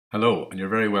Hello, and you're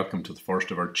very welcome to the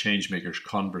first of our ChangeMakers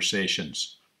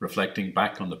conversations, reflecting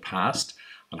back on the past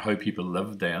and how people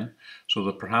lived then, so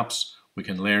that perhaps we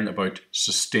can learn about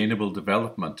sustainable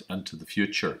development into the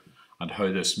future and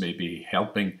how this may be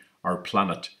helping our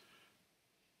planet.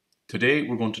 Today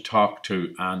we're going to talk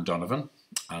to Anne Donovan,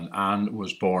 and Anne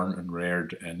was born and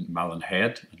reared in Malin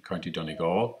Head in County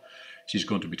Donegal. She's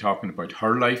going to be talking about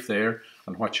her life there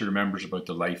and what she remembers about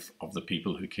the life of the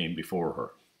people who came before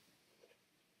her.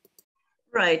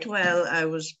 Right, well, I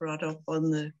was brought up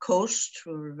on the coast.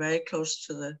 We were very close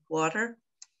to the water.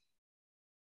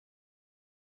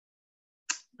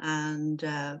 And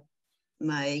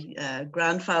my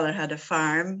grandfather had a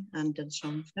farm and did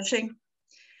some fishing.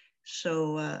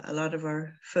 So a lot of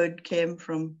our food came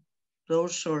from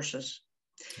those sources.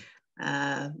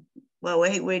 Well,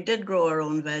 we did grow our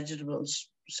own vegetables,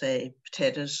 say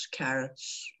potatoes,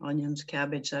 carrots, onions,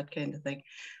 cabbage, that kind of thing.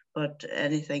 But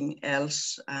anything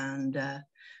else, and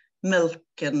milk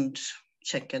and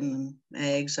chicken and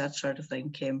eggs, that sort of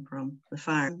thing, came from the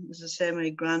farm. As I say,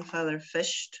 my grandfather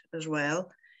fished as well,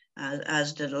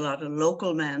 as did a lot of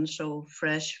local men, so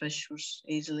fresh fish was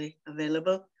easily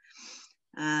available.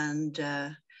 And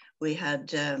we had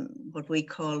what we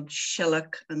called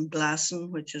shillock and glasson,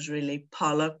 which is really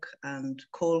pollock and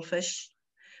coalfish,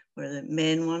 were the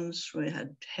main ones. We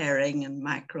had herring and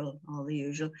mackerel, all the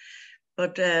usual.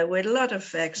 But we had a lot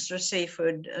of extra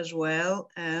seafood as well.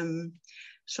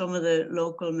 Some of the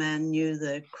local men knew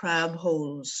the crab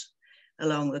holes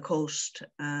along the coast,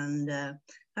 and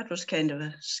that was kind of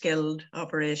a skilled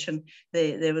operation.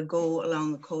 They would go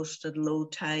along the coast at low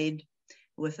tide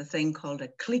with a thing called a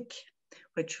cleek,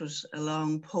 which was a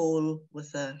long pole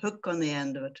with a hook on the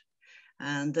end of it.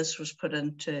 And this was put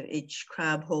into each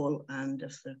crab hole, and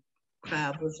if the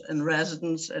crab was in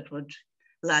residence, it would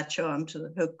latch on to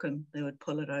the hook and they would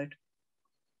pull it out.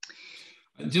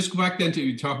 Just go back then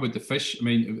to talk about the fish. I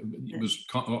mean, it was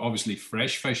obviously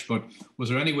fresh fish, but was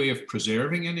there any way of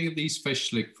preserving any of these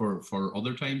fish, like for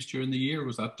other times during the year?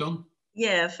 Was that done?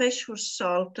 Yeah, fish was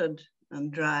salted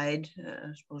and dried.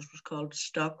 I suppose it was called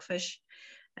stockfish.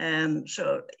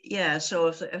 So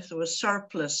if there was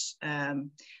surplus,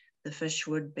 the fish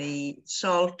would be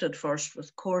salted first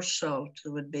with coarse salt. It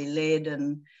would be laid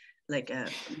in like a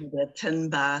tin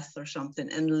bath or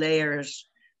something in layers,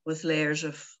 with layers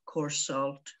of coarse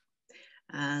salt.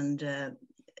 And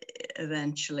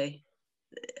eventually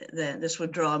this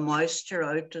would draw moisture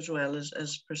out as well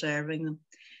as preserving them.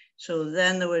 So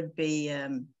then there would be,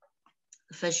 the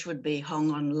fish would be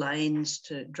hung on lines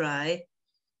to dry.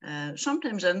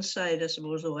 Sometimes inside, I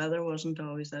suppose the weather wasn't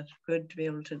always that good to be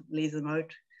able to leave them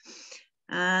out.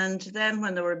 And then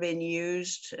when they were being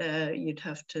used, you'd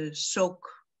have to soak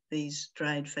these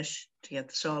dried fish to get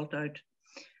the salt out,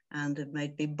 and it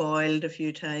might be boiled a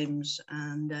few times,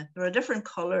 and they were a different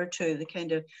color too. They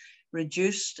kind of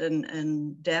reduced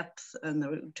in depth, and they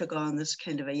took on this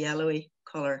kind of a yellowy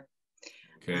color.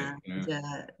 Okay. And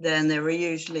then they were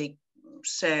usually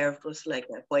served with like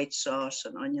a white sauce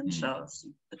and onion sauce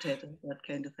and potatoes, that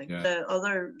kind of thing. Yeah.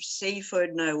 Other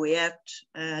seafood now, we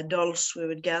ate dulse. We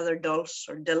would gather dulse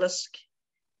or dillisk,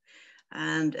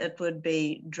 and it would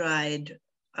be dried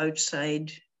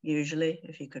outside, usually,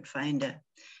 if you could find a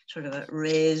sort of a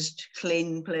raised,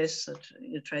 clean place that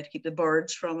you try to keep the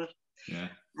birds from it. Yeah.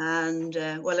 And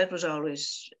well, it was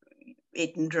always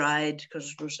eaten dried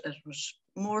because it was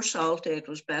more salty. It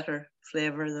was better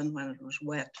flavor than when it was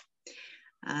wet.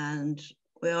 And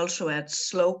we also had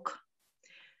sloke,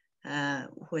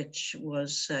 which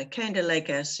was kind of like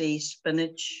a sea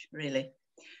spinach, really.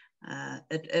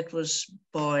 It was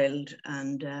boiled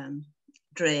and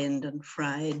drained and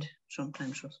fried,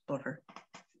 sometimes with butter.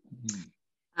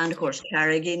 And of course,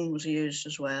 carrageen was used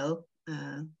as well.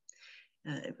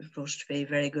 It was supposed to be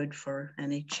very good for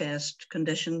any chest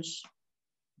conditions.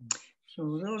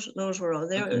 So those were all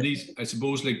there. And these, I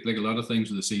suppose, like a lot of things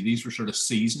with the sea, these were sort of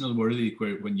seasonal, were they,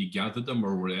 when you gathered them,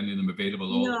 or were any of them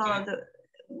available all the time?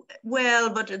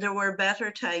 Well, but there were better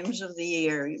times of the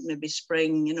year, maybe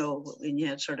spring, you know, when you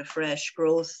had sort of fresh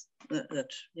growth, that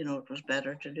you know, it was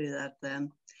better to do that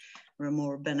then, or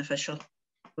more beneficial.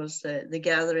 It was the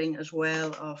gathering as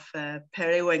well of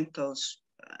periwinkles,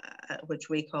 which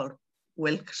we called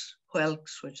whelks,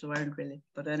 which they weren't really,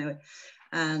 but anyway,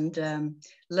 and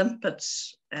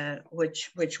limpets,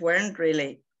 which weren't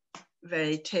really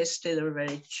very tasty. They were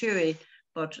very chewy,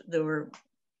 but they were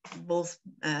both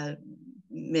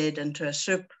made into a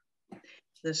soup.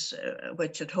 This,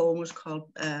 which at home was called,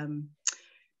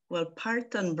 well,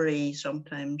 partan brie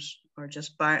sometimes, or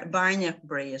just barnya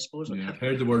brie, I suppose. Yeah, I've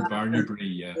heard the word barnya brie,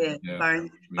 yeah.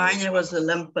 Barnya was the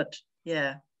limpet,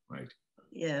 yeah. Right.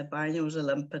 yeah, barney was a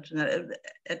limpet. And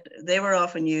they were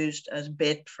often used as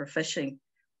bait for fishing.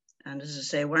 And as I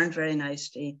say, weren't very nice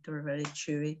to eat. They were very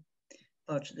chewy,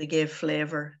 but they gave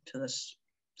flavour to this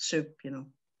soup, you know.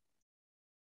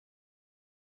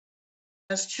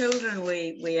 As children,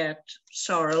 we ate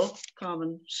sorrel,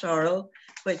 common sorrel,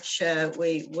 which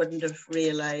we wouldn't have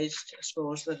realised, I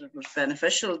suppose, that it was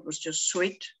beneficial. It was just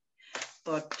sweet,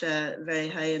 but very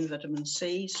high in vitamin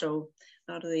C. So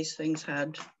a lot of these things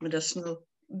had medicinal.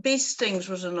 Bee stings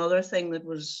was another thing that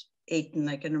was eaten.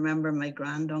 I can remember my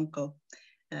granduncle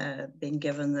being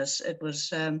given this. It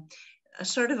was a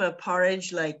sort of a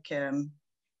porridge-like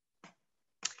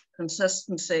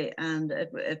consistency, and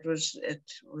it was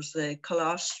the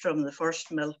colostrum, the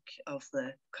first milk of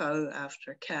the cow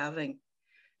after calving.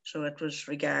 So it was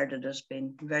regarded as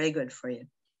being very good for you.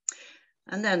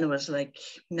 And then there was like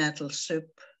nettle soup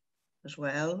as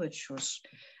well, which was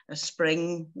a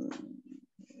spring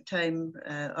time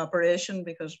operation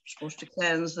because it was supposed to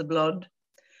cleanse the blood.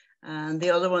 And the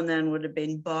other one then would have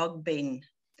been bog bean,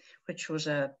 which was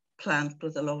a plant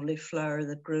with a lovely flower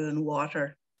that grew in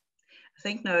water. I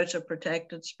think now it's a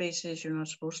protected species. You're not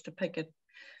supposed to pick it,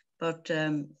 but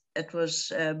it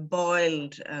was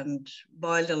boiled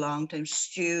a long time,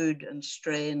 stewed and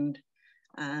strained,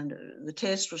 and the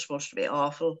taste was supposed to be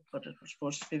awful, but it was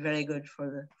supposed to be very good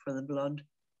for the blood.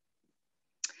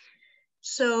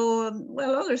 So,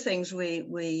 well, other things we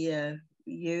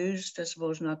used, I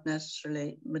suppose, not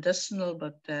necessarily medicinal,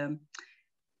 but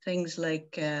things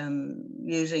like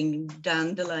using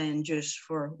dandelion juice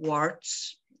for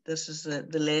warts. This is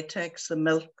the latex, the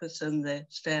milk that's in the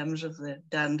stems of the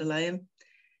dandelion.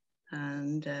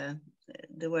 And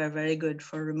they were very good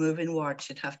for removing warts.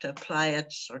 You'd have to apply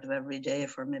it sort of every day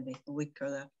for maybe a week or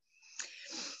that.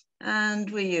 And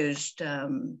we used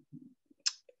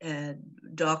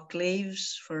dock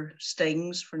leaves for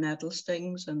stings, for nettle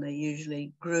stings, and they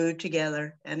usually grew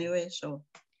together anyway. So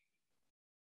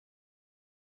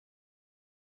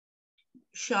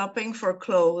shopping for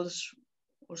clothes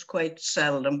was quite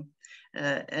seldom,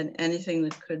 and anything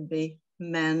that could be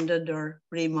mended or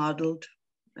remodeled,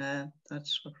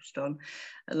 that's what was done.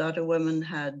 A lot of women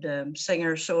had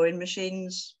Singer sewing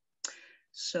machines.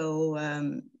 So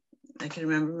I can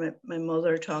remember my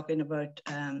mother talking about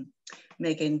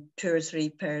making 2 or 3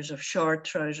 pairs of short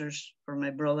trousers for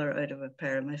my brother out of a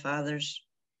pair of my father's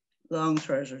long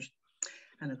trousers.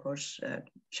 And of course,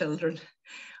 children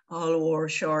all wore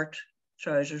short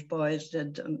trousers, boys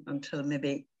did, until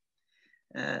maybe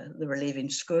they were leaving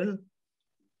school.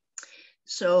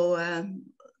 So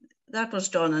that was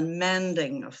done, and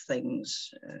mending of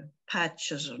things,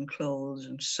 patches on clothes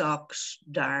and socks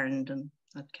darned and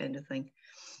that kind of thing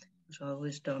was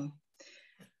always done.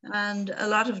 And a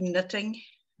lot of knitting,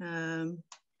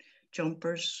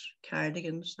 jumpers,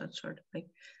 cardigans, that sort of thing.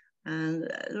 And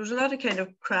there was a lot of kind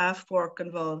of craft work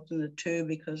involved in it too,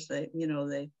 because they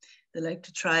like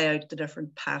to try out the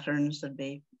different patterns. There'd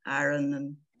be Aran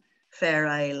and Fair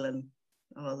Isle and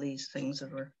all these things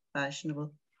that were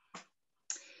fashionable.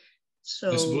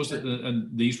 So I suppose that,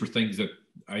 and these were things that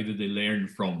either they learned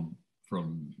from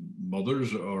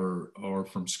mothers or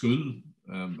from school,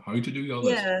 how to do all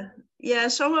this. Yeah,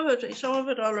 some of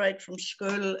it all right from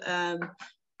school,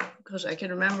 because I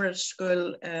can remember at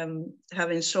school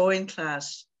having sewing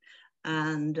class,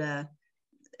 and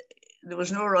there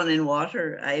was no running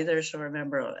water either. So I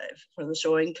remember for the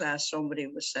sewing class, somebody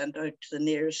was sent out to the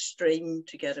nearest stream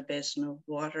to get a basin of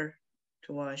water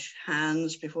to wash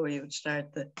hands before you would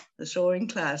start the sewing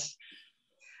class.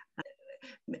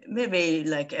 Maybe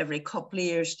like every couple of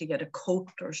years to get a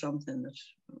coat or something that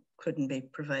couldn't be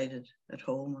provided at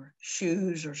home, or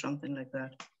shoes or something like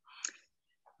that.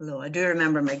 Although I do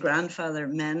remember my grandfather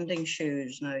mending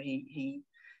shoes. Now he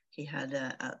had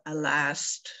a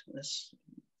last, this,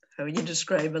 how would you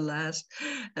describe a last?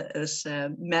 This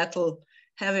metal,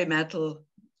 heavy metal,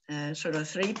 sort of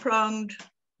 3-pronged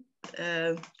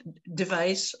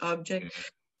device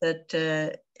object that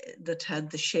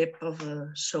had the shape of a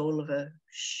sole of a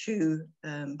shoe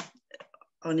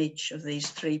on each of these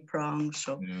 3 prongs.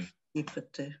 So you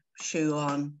put the shoe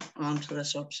onto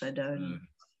this upside down.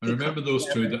 I remember those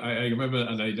two. I remember,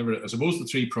 and I suppose the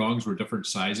 3 prongs were different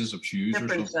sizes of shoes,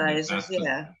 different or something sizes, like that.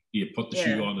 Yeah. You put the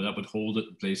shoe on, and that would hold it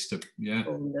in place to,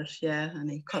 hold it, and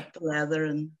he cut the leather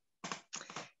and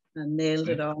nailed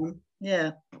it on.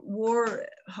 Yeah, wore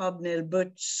hobnail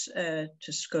boots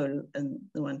to school in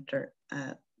the winter.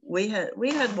 We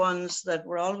had ones that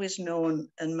were always known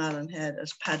in Malin Head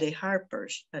as Paddy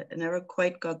Harpers. I never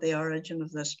quite got the origin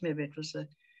of this. Maybe it was the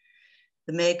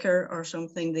maker or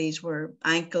something. These were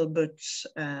ankle boots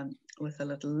with a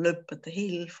little loop at the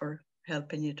heel for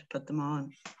helping you to put them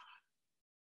on.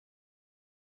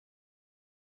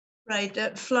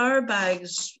 Right, flour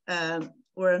bags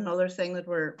were another thing that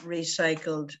were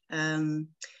recycled.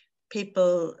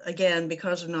 People, again,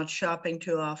 because of not shopping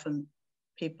too often,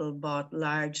 people bought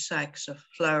large sacks of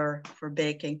flour for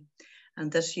baking, and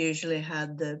this usually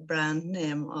had the brand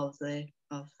name of the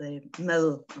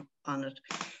mill on it.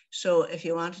 So if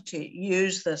you wanted to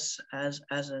use this as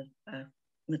a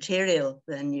material,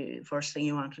 then first thing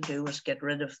you want to do was get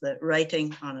rid of the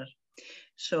writing on it.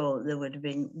 So they would have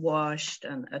been washed,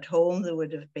 and at home they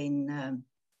would have been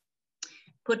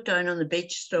put down on the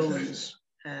beach stones,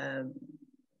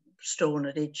 stone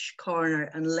at each corner,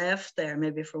 and left there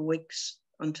maybe for weeks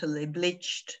until they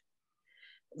bleached.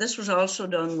 This was also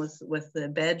done with the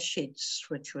bed sheets,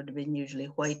 which would have been usually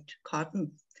white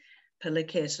cotton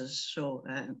pillowcases. So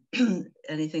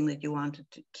anything that you wanted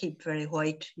to keep very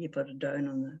white, you put it down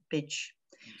on the beach.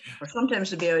 Or sometimes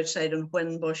to be outside on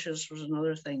whin bushes was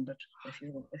another thing, but if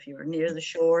you were near the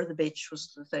shore, the beach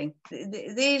was the thing.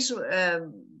 These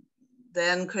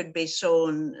then could be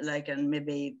sewn like in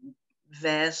maybe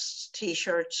vests,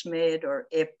 t-shirts made, or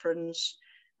aprons.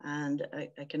 And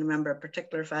I can remember a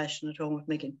particular fashion at home of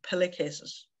making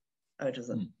pillowcases out of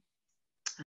them.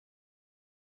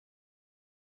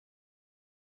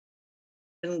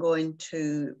 Going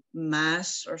to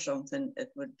mass or something,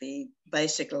 it would be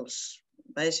bicycles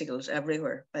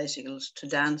everywhere, bicycles to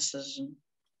dances and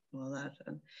all that.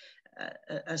 And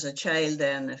as a child,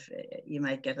 then, if you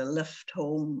might get a lift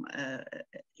home,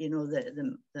 you know,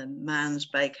 the man's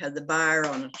bike had the bar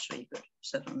on it, so you could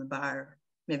sit on the bar,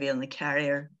 maybe on the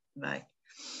carrier back.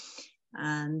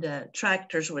 And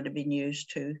tractors would have been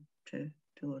used to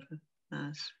go to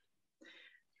mass.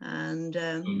 And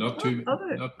so not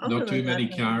too many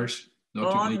cars.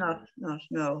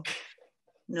 No.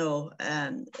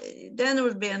 Then there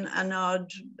would be an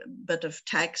odd bit of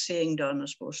taxiing done. I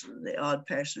suppose the odd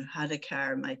person who had a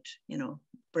car might, you know,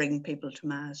 bring people to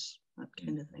mass, that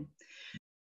kind of thing.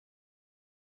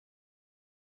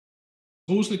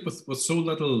 I suppose, like with so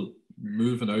little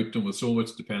moving out and with so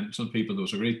much dependence on people, there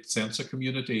was a great sense of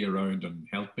community around and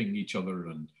helping each other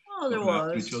and looking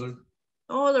after each other.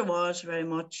 Oh, there was very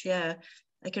much, yeah.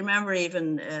 I can remember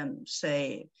even,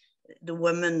 say, the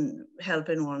women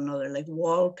helping one another, like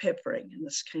wallpapering and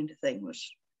this kind of thing, was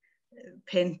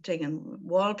painting, and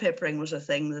wallpapering was a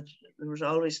thing that there was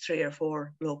always 3 or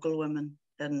 4 local women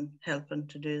then helping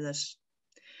to do this.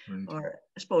 Right. Or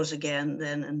I suppose again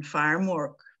then in farm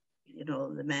work, you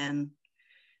know, the men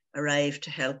arrived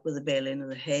to help with the baling of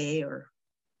the hay or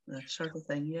that sort of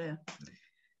thing, yeah.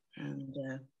 And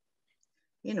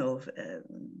you know,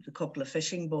 the couple of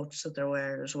fishing boats that there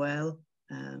were as well.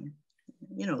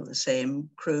 You know, the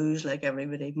same crews, like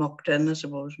everybody mucked in, I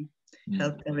suppose, and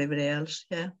helped everybody else,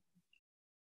 yeah.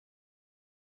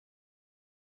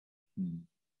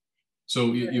 So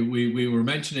we were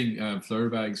mentioning flour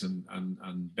bags and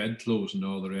bedclothes and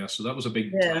all the rest. So that was a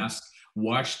big task.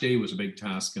 Wash day was a big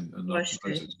task, and lots of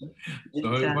places.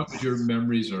 So what was your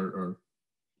memories or?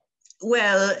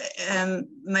 Well,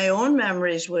 my own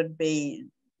memories would be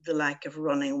the lack of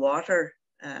running water.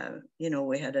 You know,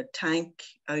 we had a tank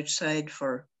outside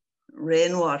for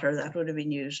rainwater that would have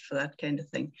been used for that kind of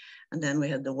thing. And then we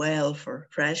had the well for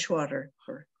fresh water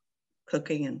for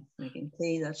cooking and making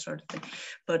tea, that sort of thing.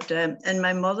 But in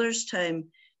my mother's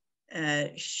time,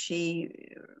 she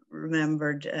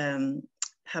remembered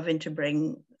having to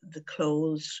bring the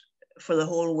clothes for the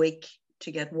whole week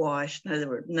to get washed. Now, there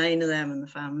were 9 of them in the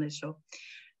family. So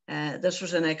this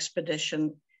was an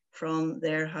expedition from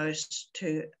their house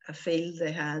to a field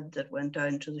they had that went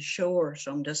down to the shore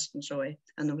some distance away,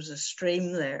 and there was a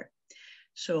stream there.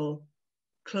 So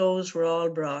clothes were all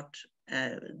brought.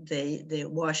 The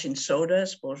washing soda, I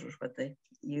suppose, was what they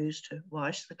used to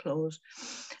wash the clothes,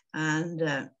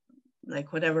 and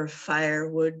like whatever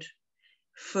firewood,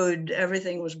 food,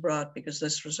 everything was brought, because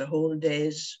this was a whole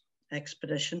day's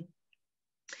expedition.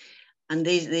 And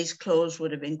these clothes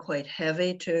would have been quite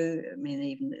heavy too. I mean,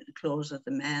 even the clothes that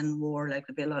the men wore, like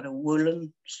there'd be a lot of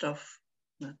woolen stuff,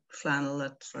 like flannel,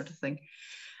 that sort of thing.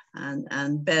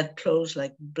 And bed clothes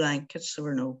like blankets. There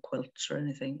were no quilts or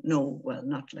anything. No, well,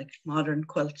 not like modern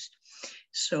quilts.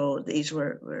 So these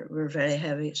were very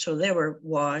heavy. So they were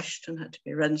washed and had to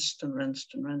be rinsed and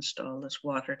rinsed and rinsed, all this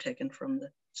water taken from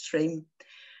the stream.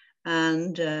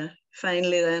 And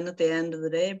finally then at the end of the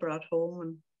day, brought home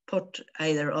and put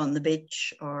either on the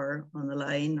beach or on the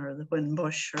line or the whin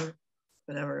bush or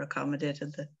whatever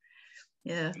accommodated the,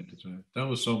 yeah. That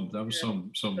was some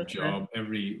job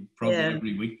every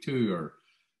week too, or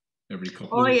every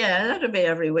couple of weeks. Yeah, that'd be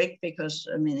every week, because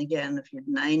I mean, again, if you had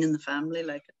 9 in the family,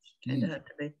 like kind of had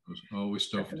to be. It was always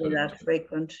stuff that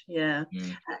frequent, yeah.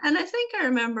 And I think I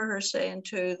remember her saying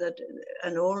too that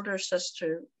an older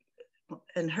sister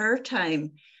in her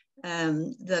time,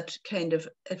 that kind of,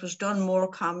 it was done more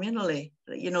communally.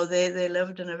 You know, they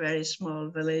lived in a very small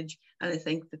village, and I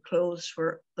think the clothes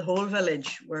for the whole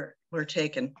village were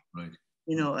taken. Right.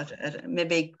 You know, at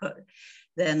maybe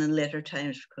then in later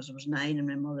times, because there was 9 in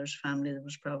my mother's family, there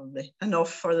was probably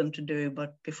enough for them to do.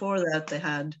 But before that, they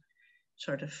had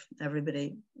sort of,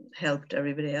 everybody helped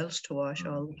everybody else to wash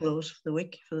all the clothes for the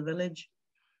week for the village.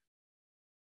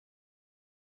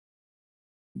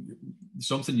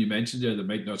 Something you mentioned there that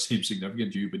might not seem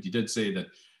significant to you, but you did say that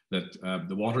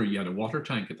the water, you had a water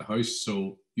tank at the house,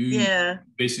 so you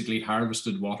basically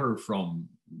harvested water from.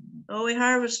 Oh, we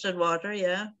harvested water,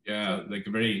 yeah. Yeah, like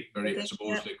a very, I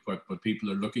suppose, like what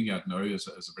people are looking at now is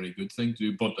a very good thing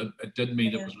to do, but it did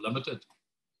mean it was limited.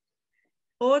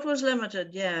 Oh, it was limited,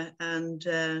 yeah. And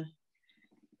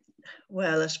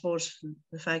well, I suppose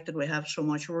the fact that we have so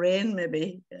much rain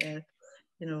maybe,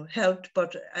 you know, helped.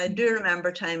 But I do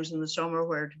remember times in the summer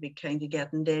where it'd be kind of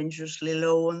getting dangerously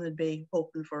low, and they'd be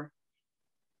hoping for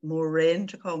more rain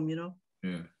to come, you know.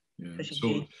 Yeah. Yeah.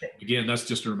 So again, that's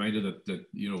just a reminder that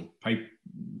you know, pipe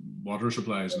water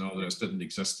supplies and all this didn't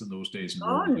exist in those days.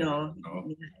 Oh no,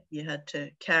 you had to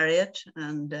carry it,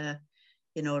 and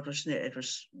you know, it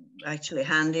was actually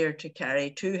handier to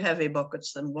carry 2 heavy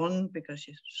buckets than 1, because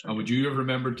you. Would you have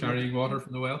remembered carrying water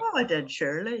from the well? Oh, I did,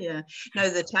 surely, yeah. Now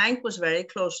the tank was very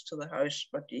close to the house,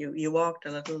 but you walked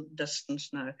a little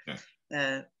distance now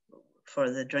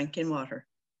for the drinking water.